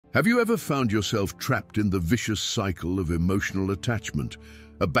Have you ever found yourself trapped in the vicious cycle of emotional attachment,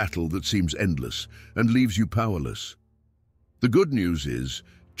 a battle that seems endless and leaves you powerless? The good news is,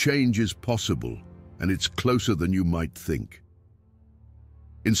 change is possible, and it's closer than you might think.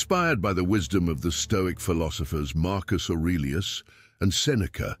 Inspired by the wisdom of the Stoic philosophers Marcus Aurelius and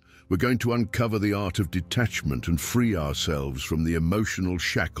Seneca, we're going to uncover the art of detachment and free ourselves from the emotional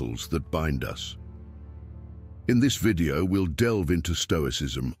shackles that bind us. In this video, we'll delve into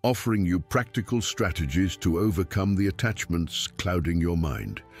Stoicism, offering you practical strategies to overcome the attachments clouding your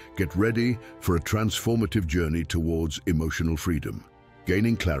mind. Get ready for a transformative journey towards emotional freedom,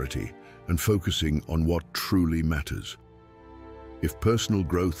 gaining clarity and focusing on what truly matters. If personal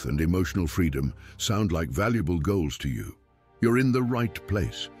growth and emotional freedom sound like valuable goals to you, you're in the right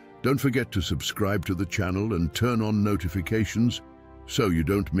place. Don't forget to subscribe to the channel and turn on notifications so you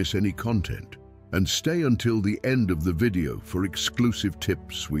don't miss any content. And stay until the end of the video for exclusive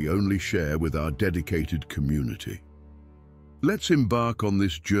tips we only share with our dedicated community. Let's embark on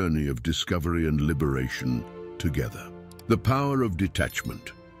this journey of discovery and liberation together. The power of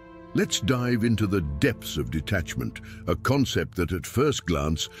detachment. Let's dive into the depths of detachment, a concept that at first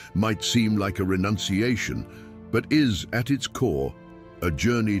glance might seem like a renunciation, but is, at its core, a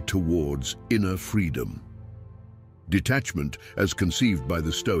journey towards inner freedom. Detachment, as conceived by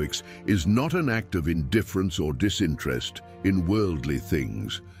the Stoics, is not an act of indifference or disinterest in worldly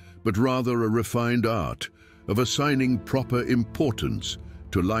things, but rather a refined art of assigning proper importance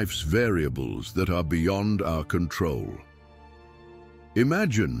to life's variables that are beyond our control.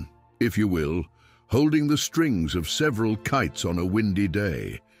 Imagine, if you will, holding the strings of several kites on a windy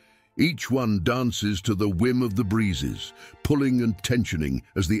day. Each one dances to the whim of the breezes, pulling and tensioning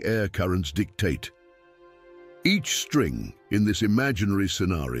as the air currents dictate. Each string in this imaginary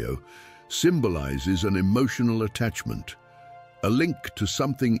scenario symbolizes an emotional attachment, a link to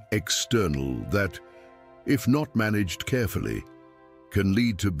something external that, if not managed carefully, can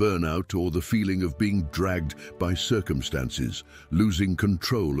lead to burnout or the feeling of being dragged by circumstances, losing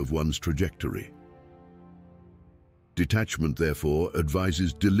control of one's trajectory. Detachment, therefore,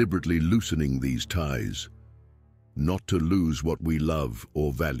 advises deliberately loosening these ties, not to lose what we love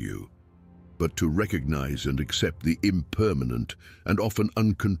or value, but to recognize and accept the impermanent and often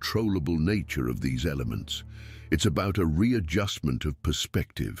uncontrollable nature of these elements. It's about a readjustment of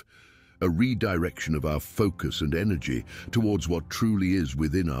perspective, a redirection of our focus and energy towards what truly is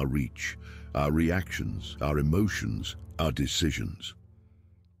within our reach, our reactions, our emotions, our decisions.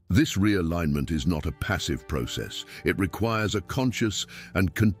 This realignment is not a passive process. It requires a conscious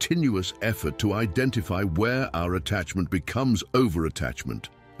and continuous effort to identify where our attachment becomes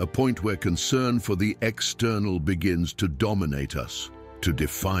over-attachment, a point where concern for the external begins to dominate us, to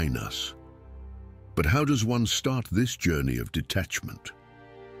define us. But how does one start this journey of detachment?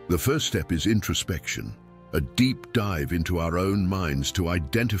 The first step is introspection, a deep dive into our own minds to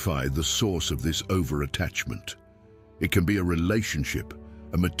identify the source of this over-attachment. It can be a relationship,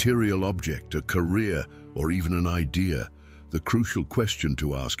 a material object, a career, or even an idea. The crucial question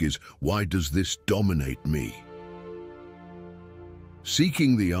to ask is, why does this dominate me?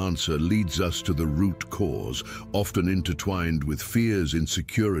 Seeking the answer leads us to the root cause, often intertwined with fears,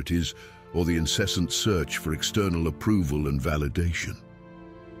 insecurities, or the incessant search for external approval and validation.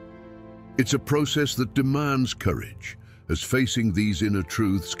 It's a process that demands courage, as facing these inner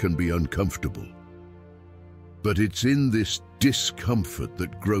truths can be uncomfortable. But it's in this discomfort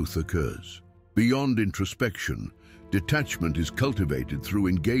that growth occurs. Beyond introspection, detachment is cultivated through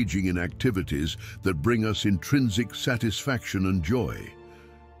engaging in activities that bring us intrinsic satisfaction and joy,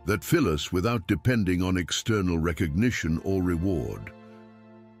 that fill us without depending on external recognition or reward.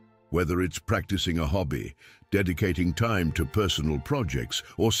 Whether it's practicing a hobby, dedicating time to personal projects,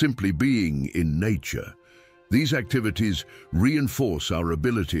 or simply being in nature, these activities reinforce our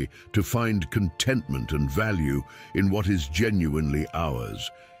ability to find contentment and value in what is genuinely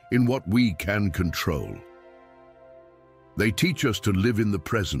ours, in what we can control. They teach us to live in the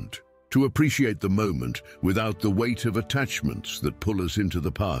present, to appreciate the moment without the weight of attachments that pull us into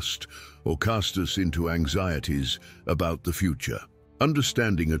the past or cast us into anxieties about the future.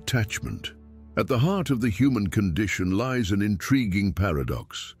 Understanding attachment. At the heart of the human condition lies an intriguing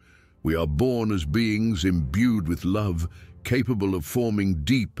paradox. We are born as beings imbued with love, capable of forming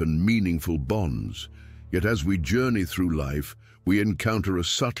deep and meaningful bonds. Yet as we journey through life, we encounter a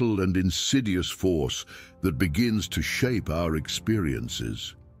subtle and insidious force that begins to shape our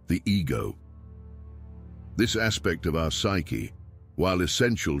experiences, the ego. This aspect of our psyche, while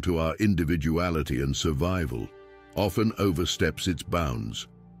essential to our individuality and survival, often oversteps its bounds,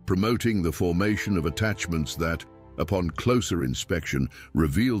 promoting the formation of attachments that, upon closer inspection,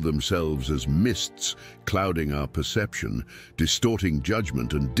 reveal themselves as mists, clouding our perception, distorting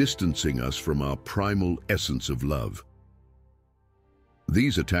judgment and distancing us from our primal essence of love.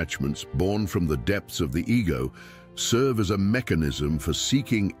 These attachments, born from the depths of the ego, serve as a mechanism for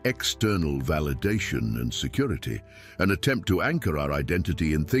seeking external validation and security, an attempt to anchor our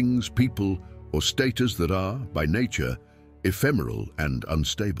identity in things, people, or status that are, by nature, ephemeral and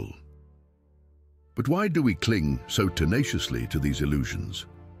unstable. But why do we cling so tenaciously to these illusions?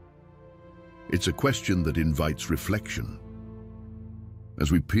 It's a question that invites reflection. As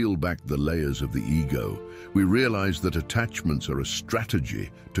we peel back the layers of the ego, we realize that attachments are a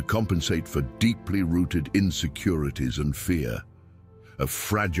strategy to compensate for deeply rooted insecurities and fear, a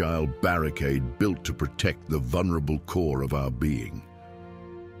fragile barricade built to protect the vulnerable core of our being.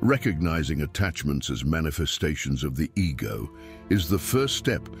 Recognizing attachments as manifestations of the ego is the first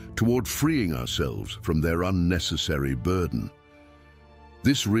step toward freeing ourselves from their unnecessary burden.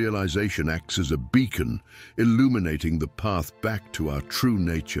 This realization acts as a beacon, illuminating the path back to our true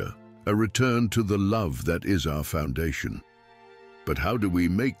nature, a return to the love that is our foundation. But how do we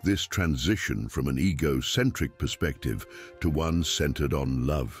make this transition from an egocentric perspective to one centered on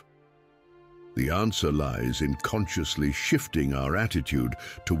love? The answer lies in consciously shifting our attitude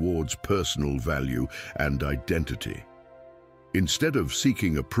towards personal value and identity. Instead of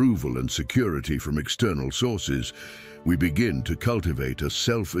seeking approval and security from external sources, we begin to cultivate a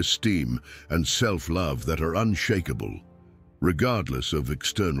self-esteem and self-love that are unshakable, regardless of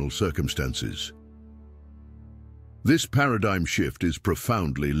external circumstances. This paradigm shift is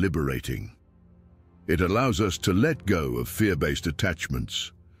profoundly liberating. It allows us to let go of fear-based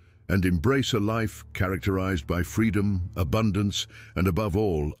attachments and embrace a life characterized by freedom, abundance, and above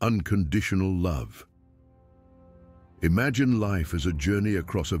all, unconditional love. Imagine life as a journey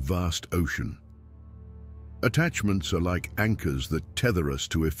across a vast ocean. Attachments are like anchors that tether us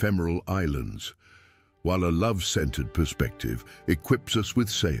to ephemeral islands, while a love-centered perspective equips us with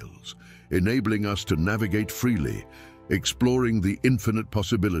sails, enabling us to navigate freely, exploring the infinite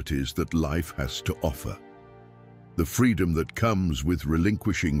possibilities that life has to offer. The freedom that comes with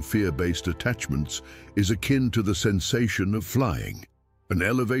relinquishing fear-based attachments is akin to the sensation of flying, an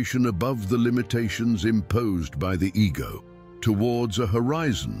elevation above the limitations imposed by the ego, towards a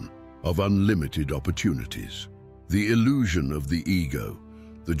horizon of unlimited opportunities. The illusion of the ego.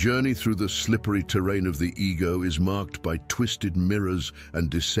 The journey through the slippery terrain of the ego is marked by twisted mirrors and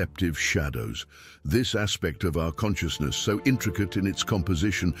deceptive shadows. This aspect of our consciousness, so intricate in its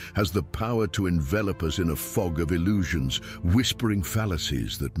composition, has the power to envelop us in a fog of illusions, whispering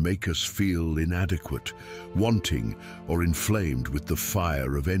fallacies that make us feel inadequate, wanting, or inflamed with the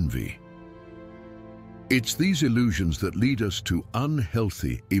fire of envy. It's these illusions that lead us to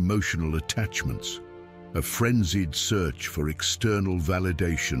unhealthy emotional attachments, a frenzied search for external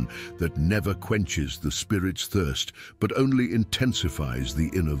validation that never quenches the spirit's thirst, but only intensifies the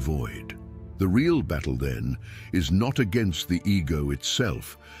inner void. The real battle, then, is not against the ego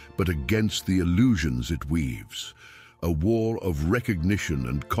itself, but against the illusions it weaves, a war of recognition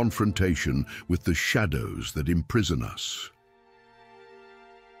and confrontation with the shadows that imprison us.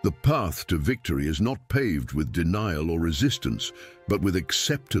 The path to victory is not paved with denial or resistance, but with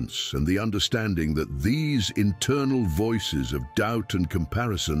acceptance and the understanding that these internal voices of doubt and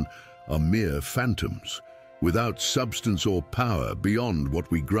comparison are mere phantoms, without substance or power beyond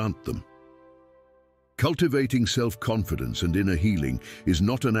what we grant them. Cultivating self-confidence and inner healing is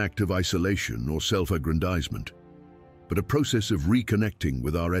not an act of isolation or self-aggrandizement, but a process of reconnecting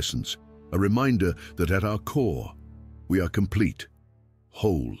with our essence, a reminder that at our core, we are complete,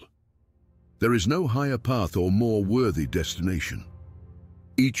 whole. There is no higher path or more worthy destination.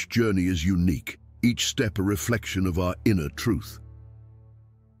 Each journey is unique, each step a reflection of our inner truth.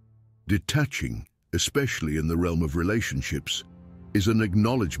 Detaching, especially in the realm of relationships, is an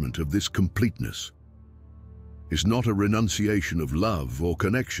acknowledgement of this completeness. It's not a renunciation of love or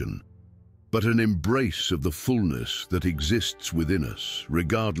connection, but an embrace of the fullness that exists within us,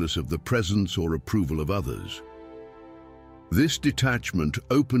 regardless of the presence or approval of others. This detachment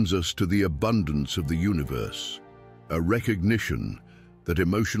opens us to the abundance of the universe, a recognition that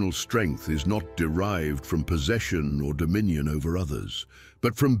emotional strength is not derived from possession or dominion over others,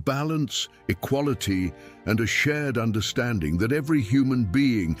 but from balance, equality, and a shared understanding that every human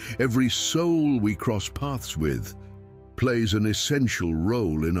being, every soul we cross paths with, plays an essential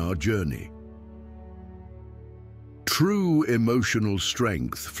role in our journey. True emotional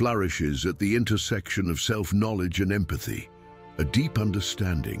strength flourishes at the intersection of self-knowledge and empathy, a deep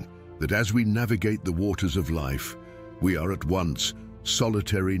understanding that as we navigate the waters of life, we are at once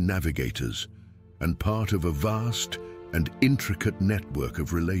solitary navigators, and part of a vast and intricate network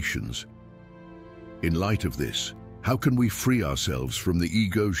of relations. In light of this, how can we free ourselves from the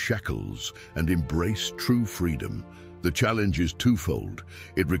ego's shackles and embrace true freedom? The challenge is twofold.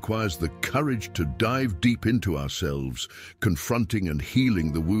 It requires the courage to dive deep into ourselves, confronting and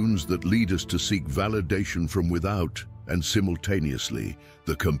healing the wounds that lead us to seek validation from without, and simultaneously,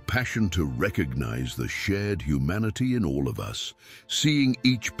 the compassion to recognize the shared humanity in all of us, seeing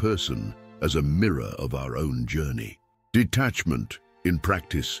each person as a mirror of our own journey. Detachment. In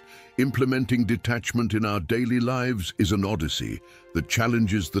practice, implementing detachment in our daily lives is an odyssey that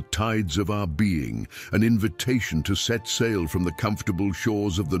challenges the tides of our being, an invitation to set sail from the comfortable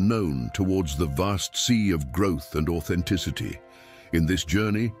shores of the known towards the vast sea of growth and authenticity. In this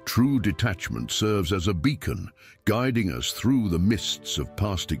journey, true detachment serves as a beacon, guiding us through the mists of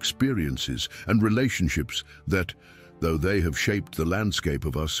past experiences and relationships that, though they have shaped the landscape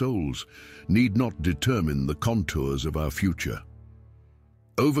of our souls, need not determine the contours of our future.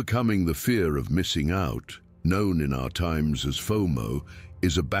 Overcoming the fear of missing out, known in our times as FOMO,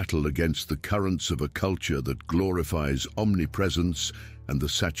 is a battle against the currents of a culture that glorifies omnipresence and the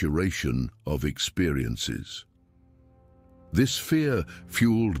saturation of experiences. This fear,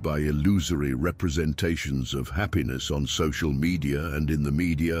 fueled by illusory representations of happiness on social media and in the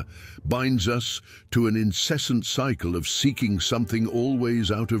media, binds us to an incessant cycle of seeking something always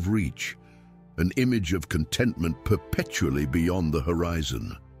out of reach, an image of contentment perpetually beyond the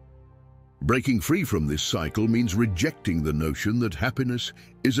horizon. Breaking free from this cycle means rejecting the notion that happiness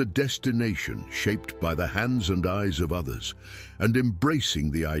is a destination shaped by the hands and eyes of others, and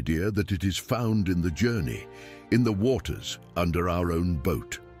embracing the idea that it is found in the journey, in the waters under our own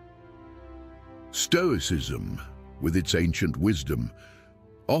boat. Stoicism, with its ancient wisdom,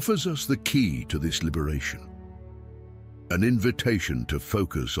 offers us the key to this liberation. An invitation to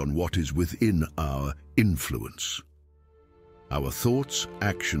focus on what is within our influence, our thoughts,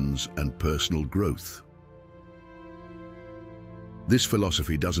 actions, and personal growth. This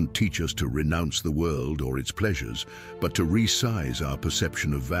philosophy doesn't teach us to renounce the world or its pleasures, but to resize our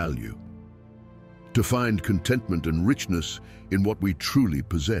perception of value, to find contentment and richness in what we truly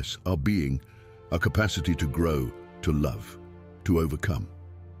possess, our being, our capacity to grow, to love, to overcome.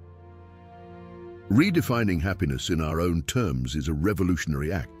 Redefining happiness in our own terms is a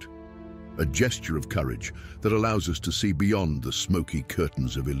revolutionary act, a gesture of courage that allows us to see beyond the smoky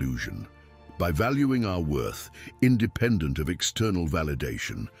curtains of illusion. By valuing our worth, independent of external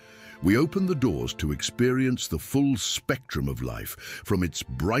validation, we open the doors to experience the full spectrum of life, from its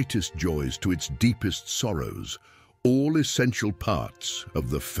brightest joys to its deepest sorrows, all essential parts of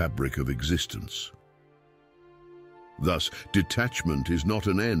the fabric of existence. Thus, detachment is not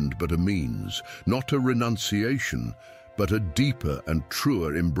an end but a means, not a renunciation, but a deeper and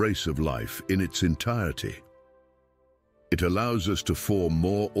truer embrace of life in its entirety. It allows us to form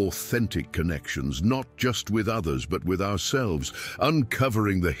more authentic connections, not just with others, but with ourselves,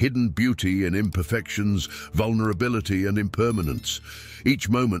 uncovering the hidden beauty in imperfections, vulnerability, and impermanence. Each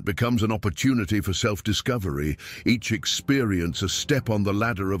moment becomes an opportunity for self-discovery, each experience a step on the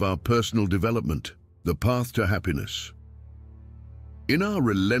ladder of our personal development. The path to happiness. In our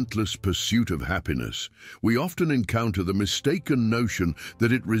relentless pursuit of happiness, we often encounter the mistaken notion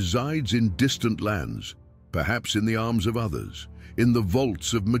that it resides in distant lands, perhaps in the arms of others, in the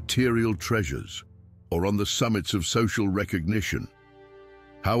vaults of material treasures, or on the summits of social recognition.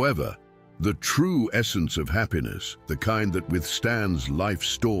 However, the true essence of happiness, the kind that withstands life's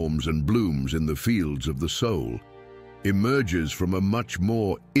storms and blooms in the fields of the soul, emerges from a much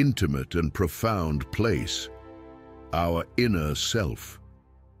more intimate and profound place, our inner self.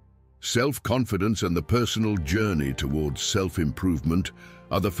 Self-confidence and the personal journey towards self-improvement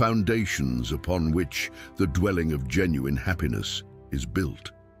are the foundations upon which the dwelling of genuine happiness is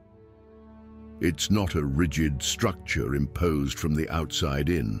built. It's not a rigid structure imposed from the outside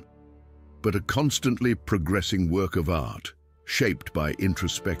in, but a constantly progressing work of art, shaped by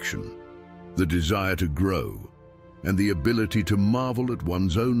introspection, the desire to grow, and the ability to marvel at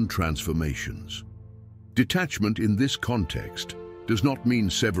one's own transformations. Detachment in this context does not mean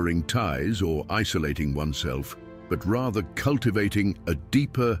severing ties or isolating oneself, but rather cultivating a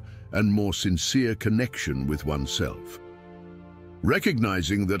deeper and more sincere connection with oneself.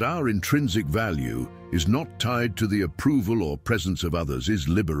 Recognizing that our intrinsic value is not tied to the approval or presence of others is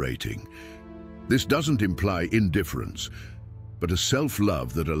liberating. This doesn't imply indifference, but a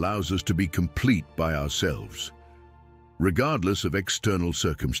self-love that allows us to be complete by ourselves, regardless of external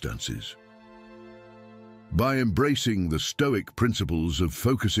circumstances. By embracing the Stoic principles of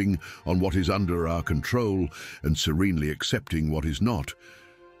focusing on what is under our control and serenely accepting what is not,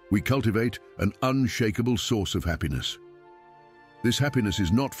 we cultivate an unshakable source of happiness. This happiness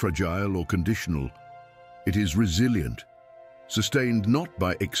is not fragile or conditional. It is resilient, sustained not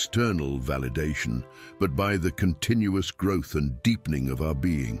by external validation, but by the continuous growth and deepening of our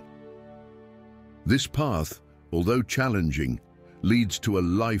being. This path, although challenging, leads to a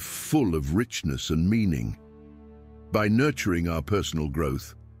life full of richness and meaning. By nurturing our personal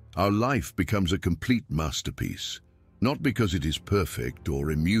growth, our life becomes a complete masterpiece, not because it is perfect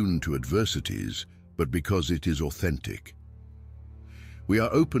or immune to adversities, but because it is authentic. We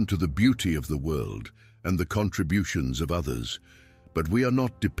are open to the beauty of the world and the contributions of others, but we are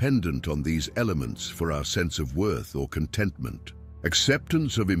not dependent on these elements for our sense of worth or contentment.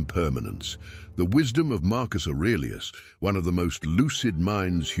 Acceptance of impermanence, the wisdom of Marcus Aurelius, one of the most lucid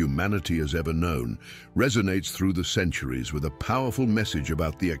minds humanity has ever known, resonates through the centuries with a powerful message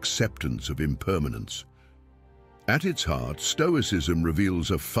about the acceptance of impermanence. At its heart, Stoicism reveals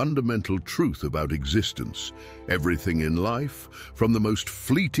a fundamental truth about existence. Everything in life, from the most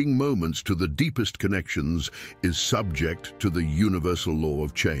fleeting moments to the deepest connections, is subject to the universal law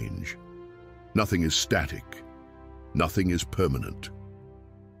of change. Nothing is static. Nothing is permanent.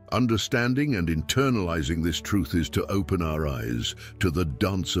 Understanding and internalizing this truth is to open our eyes to the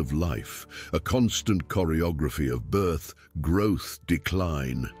dance of life, a constant choreography of birth, growth,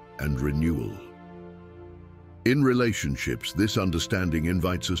 decline, and renewal. In relationships, this understanding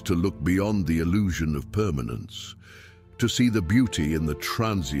invites us to look beyond the illusion of permanence, to see the beauty in the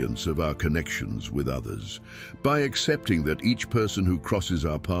transience of our connections with others. By accepting that each person who crosses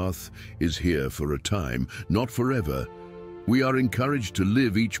our path is here for a time, not forever, we are encouraged to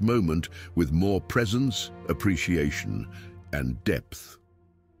live each moment with more presence, appreciation, and depth.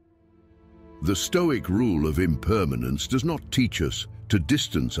 The Stoic rule of impermanence does not teach us to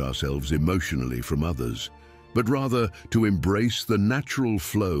distance ourselves emotionally from others, but rather to embrace the natural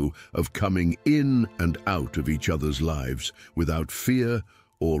flow of coming in and out of each other's lives without fear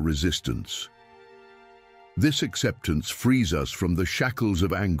or resistance. This acceptance frees us from the shackles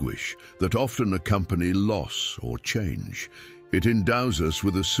of anguish that often accompany loss or change. It endows us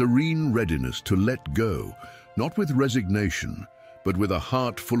with a serene readiness to let go, not with resignation, but with a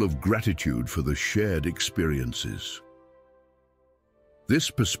heart full of gratitude for the shared experiences. This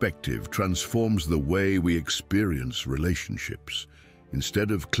perspective transforms the way we experience relationships.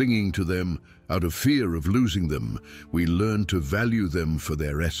 Instead of clinging to them out of fear of losing them, we learn to value them for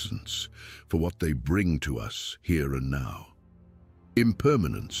their essence, for what they bring to us here and now.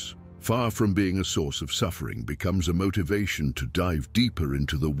 Impermanence, far from being a source of suffering, becomes a motivation to dive deeper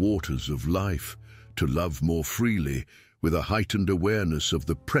into the waters of life, to love more freely, with a heightened awareness of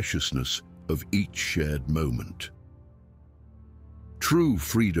the preciousness of each shared moment. True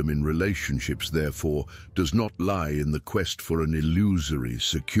freedom in relationships, therefore, does not lie in the quest for an illusory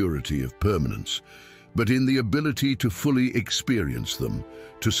security of permanence, but in the ability to fully experience them,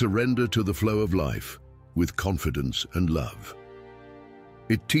 to surrender to the flow of life with confidence and love.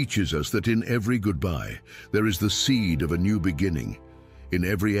 It teaches us that in every goodbye, there is the seed of a new beginning, in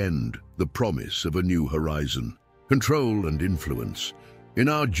every end, the promise of a new horizon. Control and influence. In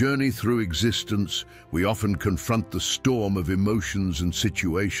our journey through existence, we often confront the storm of emotions and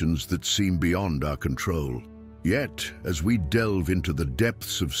situations that seem beyond our control. Yet, as we delve into the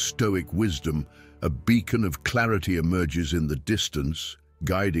depths of Stoic wisdom, a beacon of clarity emerges in the distance,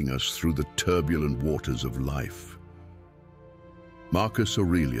 guiding us through the turbulent waters of life. Marcus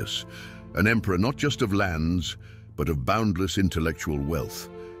Aurelius, an emperor not just of lands, but of boundless intellectual wealth,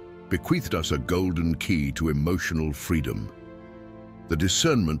 bequeathed us a golden key to emotional freedom. The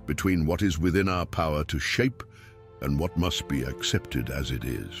discernment between what is within our power to shape and what must be accepted as it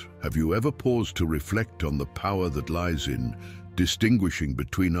is. Have you ever paused to reflect on the power that lies in distinguishing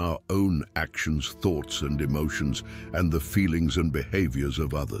between our own actions, thoughts, and emotions, and the feelings and behaviors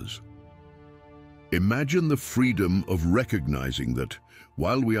of others? Imagine the freedom of recognizing that,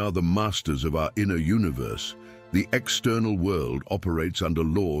 while we are the masters of our inner universe, the external world operates under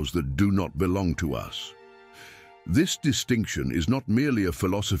laws that do not belong to us. This distinction is not merely a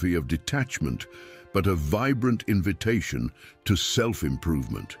philosophy of detachment, but a vibrant invitation to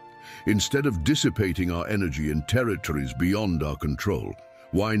self-improvement. Instead of dissipating our energy in territories beyond our control,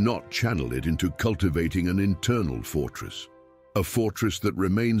 why not channel it into cultivating an internal fortress? A fortress that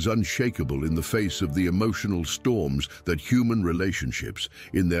remains unshakable in the face of the emotional storms that human relationships,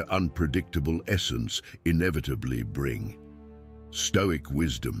 in their unpredictable essence, inevitably bring. Stoic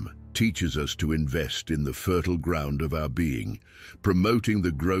wisdom teaches us to invest in the fertile ground of our being, promoting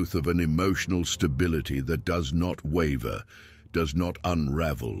the growth of an emotional stability that does not waver, does not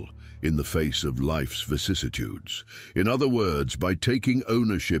unravel in the face of life's vicissitudes. In other words, by taking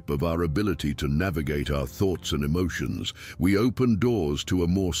ownership of our ability to navigate our thoughts and emotions, we open doors to a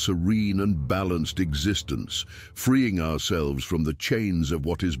more serene and balanced existence, freeing ourselves from the chains of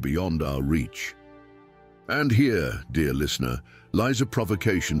what is beyond our reach. And here, dear listener, lies a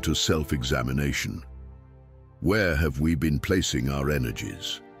provocation to self-examination. Where have we been placing our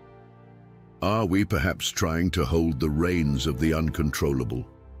energies? Are we perhaps trying to hold the reins of the uncontrollable?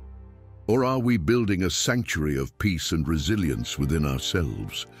 Or are we building a sanctuary of peace and resilience within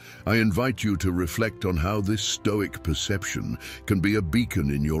ourselves? I invite you to reflect on how this stoic perception can be a beacon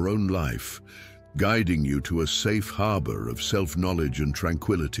in your own life, guiding you to a safe harbor of self-knowledge and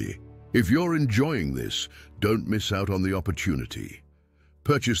tranquility. If you're enjoying this, don't miss out on the opportunity.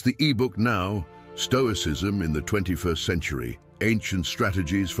 Purchase the ebook now, Stoicism in the 21st Century, Ancient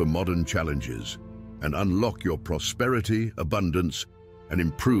Strategies for Modern Challenges, and unlock your prosperity, abundance, and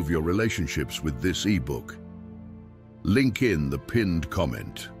improve your relationships with this ebook. Link in the pinned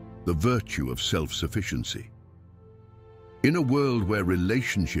comment, The Virtue of Self-Sufficiency. In a world where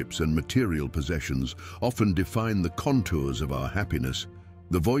relationships and material possessions often define the contours of our happiness,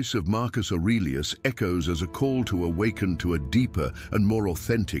 the voice of Marcus Aurelius echoes as a call to awaken to a deeper and more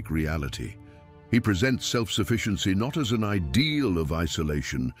authentic reality. He presents self-sufficiency not as an ideal of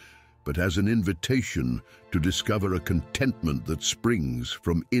isolation, but as an invitation to discover a contentment that springs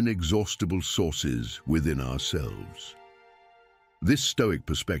from inexhaustible sources within ourselves. This Stoic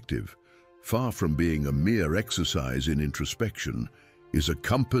perspective, far from being a mere exercise in introspection, is a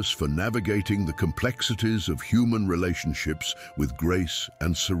compass for navigating the complexities of human relationships with grace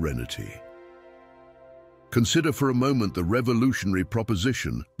and serenity. Consider for a moment the revolutionary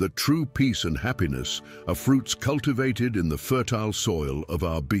proposition that true peace and happiness are fruits cultivated in the fertile soil of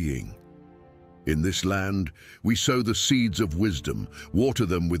our being. In this land, we sow the seeds of wisdom, water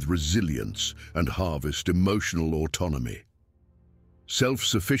them with resilience, and harvest emotional autonomy.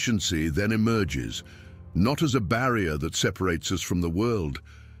 Self-sufficiency then emerges, not as a barrier that separates us from the world,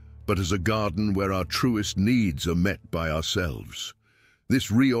 but as a garden where our truest needs are met by ourselves. This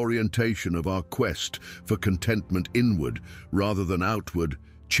reorientation of our quest for contentment inward rather than outward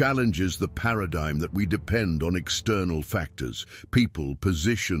challenges the paradigm that we depend on external factors, people,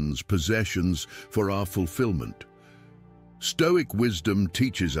 positions, possessions, for our fulfillment. Stoic wisdom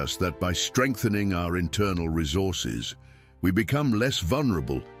teaches us that by strengthening our internal resources, we become less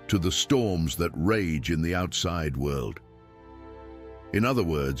vulnerable to the storms that rage in the outside world. In other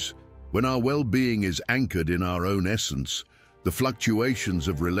words, when our well-being is anchored in our own essence, the fluctuations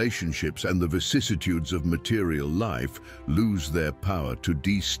of relationships and the vicissitudes of material life lose their power to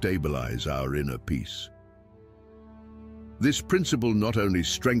destabilize our inner peace. This principle not only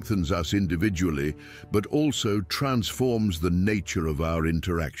strengthens us individually, but also transforms the nature of our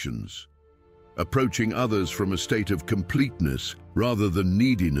interactions. Approaching others from a state of completeness rather than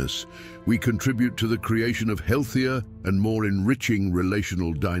neediness, we contribute to the creation of healthier and more enriching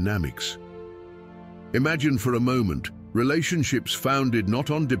relational dynamics. Imagine for a moment relationships founded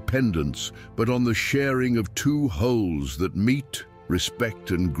not on dependence, but on the sharing of two wholes that meet,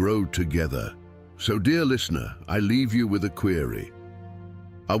 respect, and grow together. So, dear listener, I leave you with a query.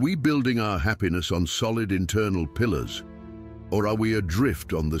 Are we building our happiness on solid internal pillars, or are we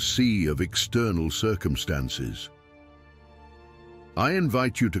adrift on the sea of external circumstances? I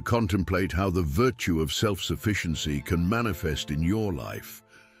invite you to contemplate how the virtue of self-sufficiency can manifest in your life,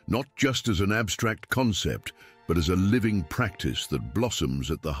 not just as an abstract concept, but as a living practice that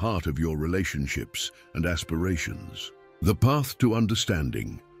blossoms at the heart of your relationships and aspirations. The path to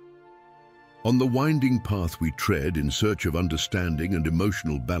understanding. On the winding path we tread in search of understanding and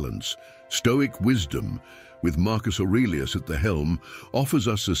emotional balance, Stoic wisdom, with Marcus Aurelius at the helm, offers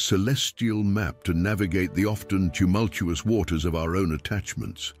us a celestial map to navigate the often tumultuous waters of our own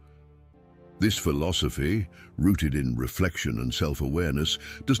attachments. This philosophy, rooted in reflection and self-awareness,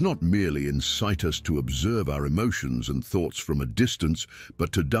 does not merely incite us to observe our emotions and thoughts from a distance,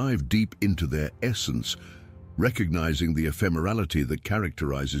 but to dive deep into their essence, recognizing the ephemerality that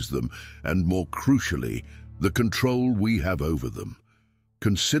characterizes them and, more crucially, the control we have over them.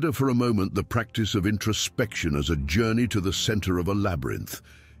 Consider for a moment the practice of introspection as a journey to the center of a labyrinth.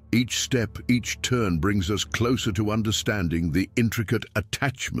 Each step, each turn brings us closer to understanding the intricate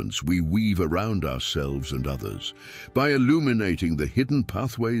attachments we weave around ourselves and others. By illuminating the hidden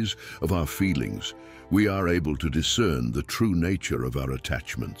pathways of our feelings, we are able to discern the true nature of our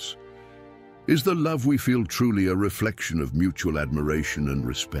attachments. Is the love we feel truly a reflection of mutual admiration and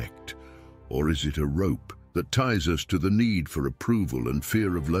respect? Or is it a rope that ties us to the need for approval and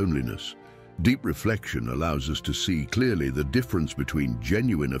fear of loneliness? Deep reflection allows us to see clearly the difference between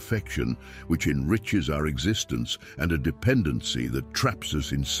genuine affection, which enriches our existence, and a dependency that traps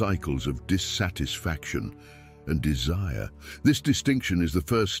us in cycles of dissatisfaction and desire. This distinction is the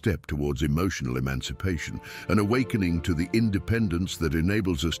first step towards emotional emancipation, an awakening to the independence that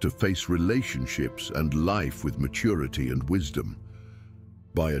enables us to face relationships and life with maturity and wisdom.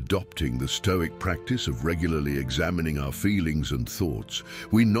 By adopting the Stoic practice of regularly examining our feelings and thoughts,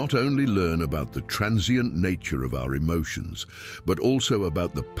 we not only learn about the transient nature of our emotions, but also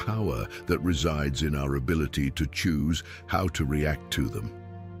about the power that resides in our ability to choose how to react to them.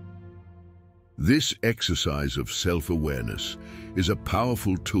 This exercise of self-awareness is a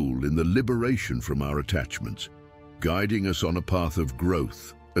powerful tool in the liberation from our attachments, guiding us on a path of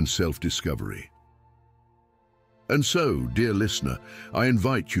growth and self-discovery. And so, dear listener, I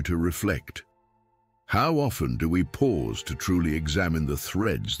invite you to reflect. How often do we pause to truly examine the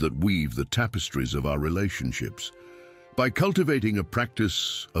threads that weave the tapestries of our relationships? By cultivating a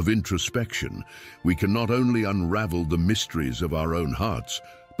practice of introspection, we can not only unravel the mysteries of our own hearts,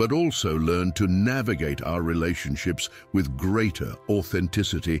 but also learn to navigate our relationships with greater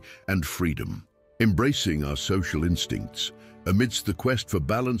authenticity and freedom. Embracing our social instincts, amidst the quest for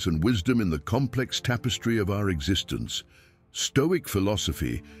balance and wisdom in the complex tapestry of our existence, Stoic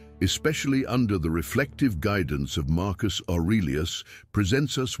philosophy, especially under the reflective guidance of Marcus Aurelius,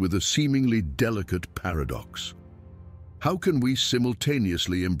 presents us with a seemingly delicate paradox. How can we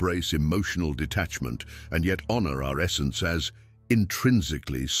simultaneously embrace emotional detachment and yet honor our essence as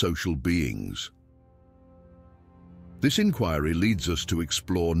intrinsically social beings? This inquiry leads us to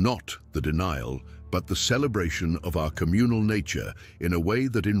explore not the denial, but the celebration of our communal nature in a way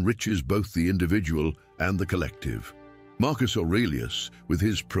that enriches both the individual and the collective. Marcus Aurelius, with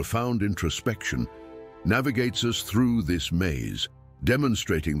his profound introspection, navigates us through this maze,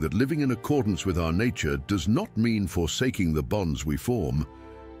 demonstrating that living in accordance with our nature does not mean forsaking the bonds we form,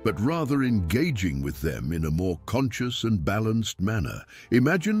 but rather engaging with them in a more conscious and balanced manner.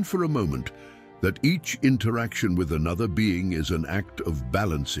 Imagine for a moment that each interaction with another being is an act of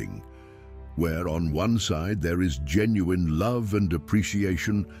balancing, where on one side there is genuine love and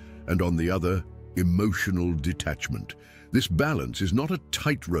appreciation, and on the other, emotional detachment. This balance is not a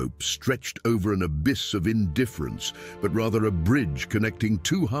tightrope stretched over an abyss of indifference, but rather a bridge connecting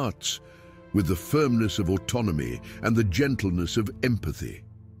two hearts with the firmness of autonomy and the gentleness of empathy.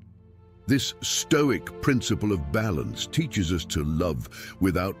 This Stoic principle of balance teaches us to love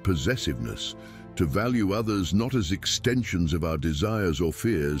without possessiveness, to value others not as extensions of our desires or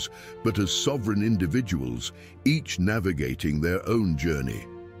fears, but as sovereign individuals, each navigating their own journey.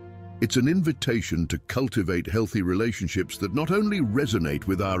 It's an invitation to cultivate healthy relationships that not only resonate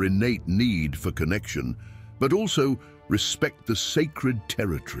with our innate need for connection, but also respect the sacred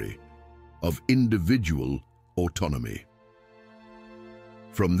territory of individual autonomy.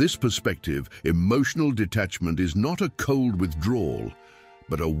 From this perspective, emotional detachment is not a cold withdrawal,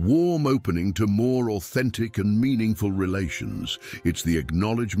 but a warm opening to more authentic and meaningful relations. It's the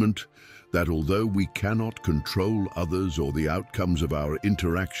acknowledgement that although we cannot control others or the outcomes of our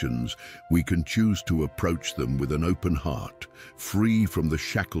interactions, we can choose to approach them with an open heart, free from the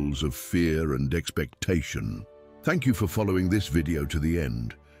shackles of fear and expectation. Thank you for following this video to the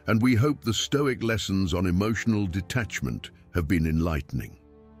end, and we hope the Stoic lessons on emotional detachment have been enlightening.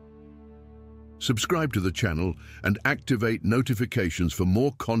 Subscribe to the channel and activate notifications for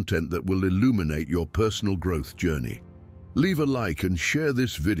more content that will illuminate your personal growth journey. Leave a like and share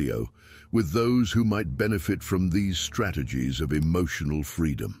this video with those who might benefit from these strategies of emotional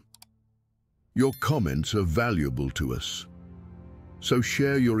freedom. Your comments are valuable to us, so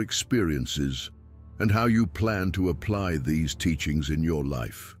share your experiences and how you plan to apply these teachings in your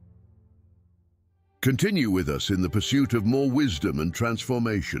life. Continue with us in the pursuit of more wisdom and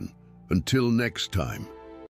transformation. Until next time.